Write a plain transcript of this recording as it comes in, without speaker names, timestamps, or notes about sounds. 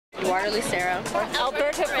Eduardo Lucero.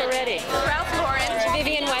 Alberto Ferretti. Ralph Lauren.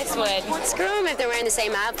 Vivian Westwood. Screw them if they're wearing the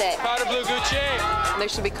same outfit. Powder blue Gucci. They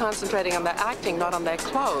should be concentrating on their acting, not on their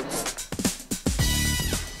clothes.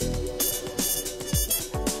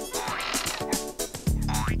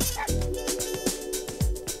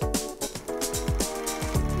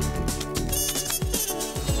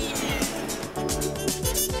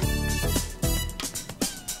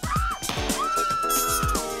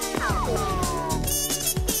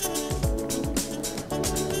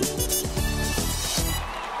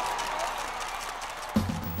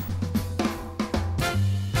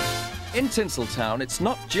 In Tinseltown, it's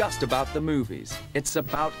not just about the movies, it's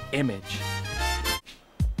about image.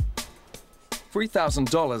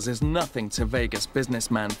 $3,000 is nothing to Vegas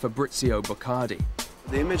businessman Fabrizio Boccardi.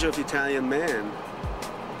 The image of Italian man,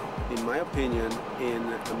 in my opinion, in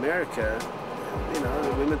America, you know,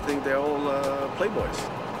 the women think they're all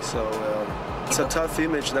playboys. So it's a tough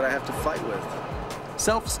image that I have to fight with.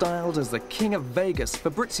 Self-styled as the King of Vegas,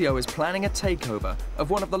 Fabrizio is planning a takeover of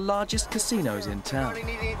one of the largest casinos in town. Do you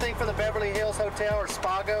need anything for the Beverly Hills Hotel or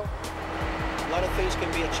Spago? A lot of things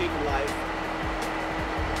can be achieved in life,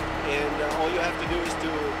 and all you have to do is to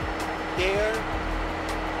dare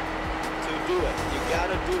to do it. You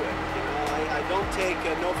gotta do it. You know, I don't take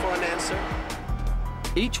no for an answer.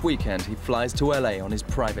 Each weekend he flies to LA on his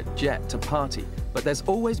private jet to party, but there's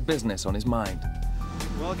always business on his mind.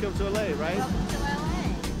 Welcome to LA, right? Welcome to LA.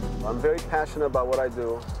 I'm very passionate about what I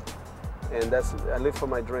do, and I live for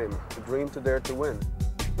my dream. The dream to dare to win.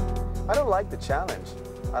 I don't like the challenge.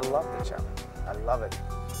 I love the challenge. I love it.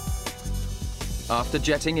 After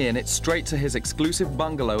jetting in, it's straight to his exclusive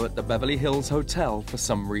bungalow at the Beverly Hills Hotel for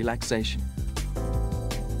some relaxation.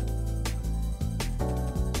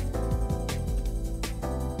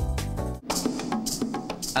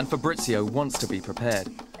 And Fabrizio wants to be prepared.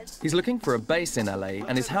 He's looking for a base in LA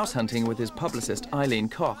and is house hunting with his publicist Eileen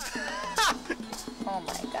Koch. Oh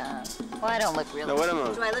my God. Well, I don't look really. No, wait a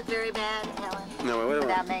minute. Do I look very bad, Helen? No, wait a minute.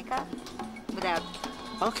 Without makeup? Without.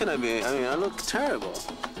 How can I be? I mean, I look terrible.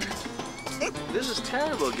 This is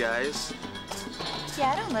terrible, guys.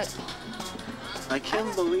 Yeah, I don't look. I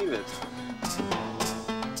can't believe it.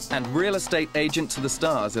 And real estate agent to the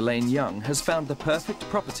stars Elaine Young has found the perfect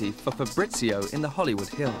property for Fabrizio in the Hollywood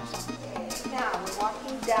Hills. Now, we're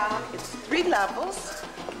walking down. It's 3 levels.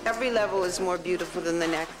 Every level is more beautiful than the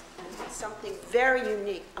next. It's something very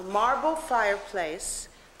unique. A marble fireplace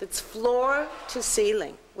that's floor to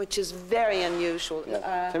ceiling, which is very unusual.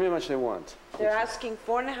 Yeah. Tell me how much they want. They're asking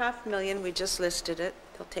 $4.5 million. We just listed it.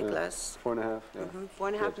 They'll take less. 4.5. Yeah.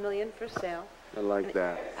 $4.5 million for sale. I like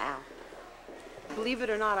that. Wow. Believe it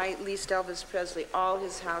or not, I leased Elvis Presley all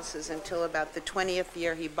his houses until about the 20th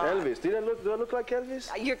year he bought. Elvis, do I look like Elvis?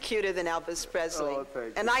 You're cuter than Elvis Presley. Oh,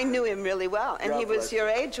 thank and you. I knew him really well. And God he was bless your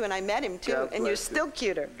age when I met him, too. God And you're bless you. still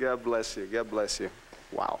cuter. God bless you. God bless you.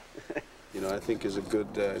 Wow. You know, I think it's a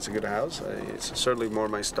good house. It's certainly more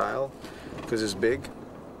my style because it's big.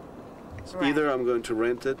 Right. Either I'm going to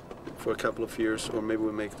rent it for a couple of years, or maybe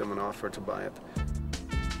we make them an offer to buy it.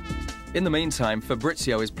 In the meantime,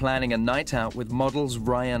 Fabrizio is planning a night out with models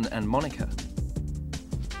Ryan and Monica.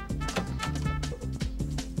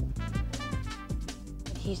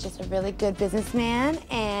 He's just a really good businessman,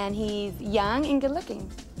 and he's young and good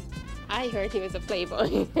looking. I heard he was a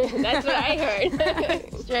playboy. That's what I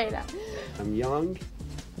heard. Straight up. I'm young,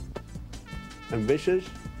 ambitious,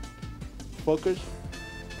 focused,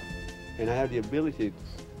 and I have the ability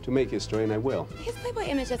to make history, and I will. His playboy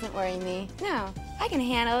image doesn't worry me. No, I can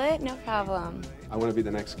handle it, no problem. I want to be the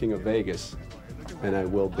next king of Vegas, and I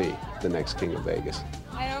will be the next king of Vegas.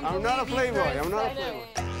 I'm not a playboy. I'm not a playboy.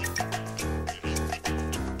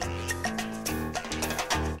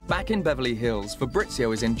 Back in Beverly Hills,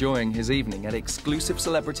 Fabrizio is enjoying his evening at exclusive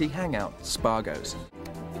celebrity hangout, Spago's.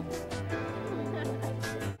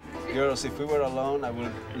 Girls, if we were alone, I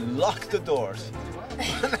would lock the doors.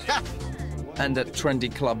 And at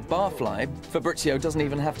trendy club Barfly, Fabrizio doesn't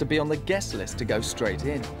even have to be on the guest list to go straight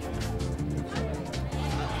in.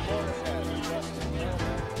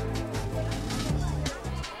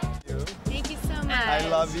 Thank you so much. I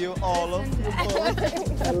love you, all of you. I love you,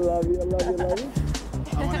 I love you, I love you.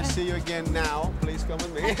 I want to see you again now. Please come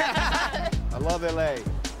with me. I love LA.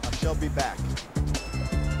 I shall be back.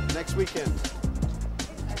 Next weekend.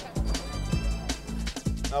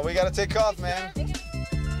 Oh, we got to take off, man.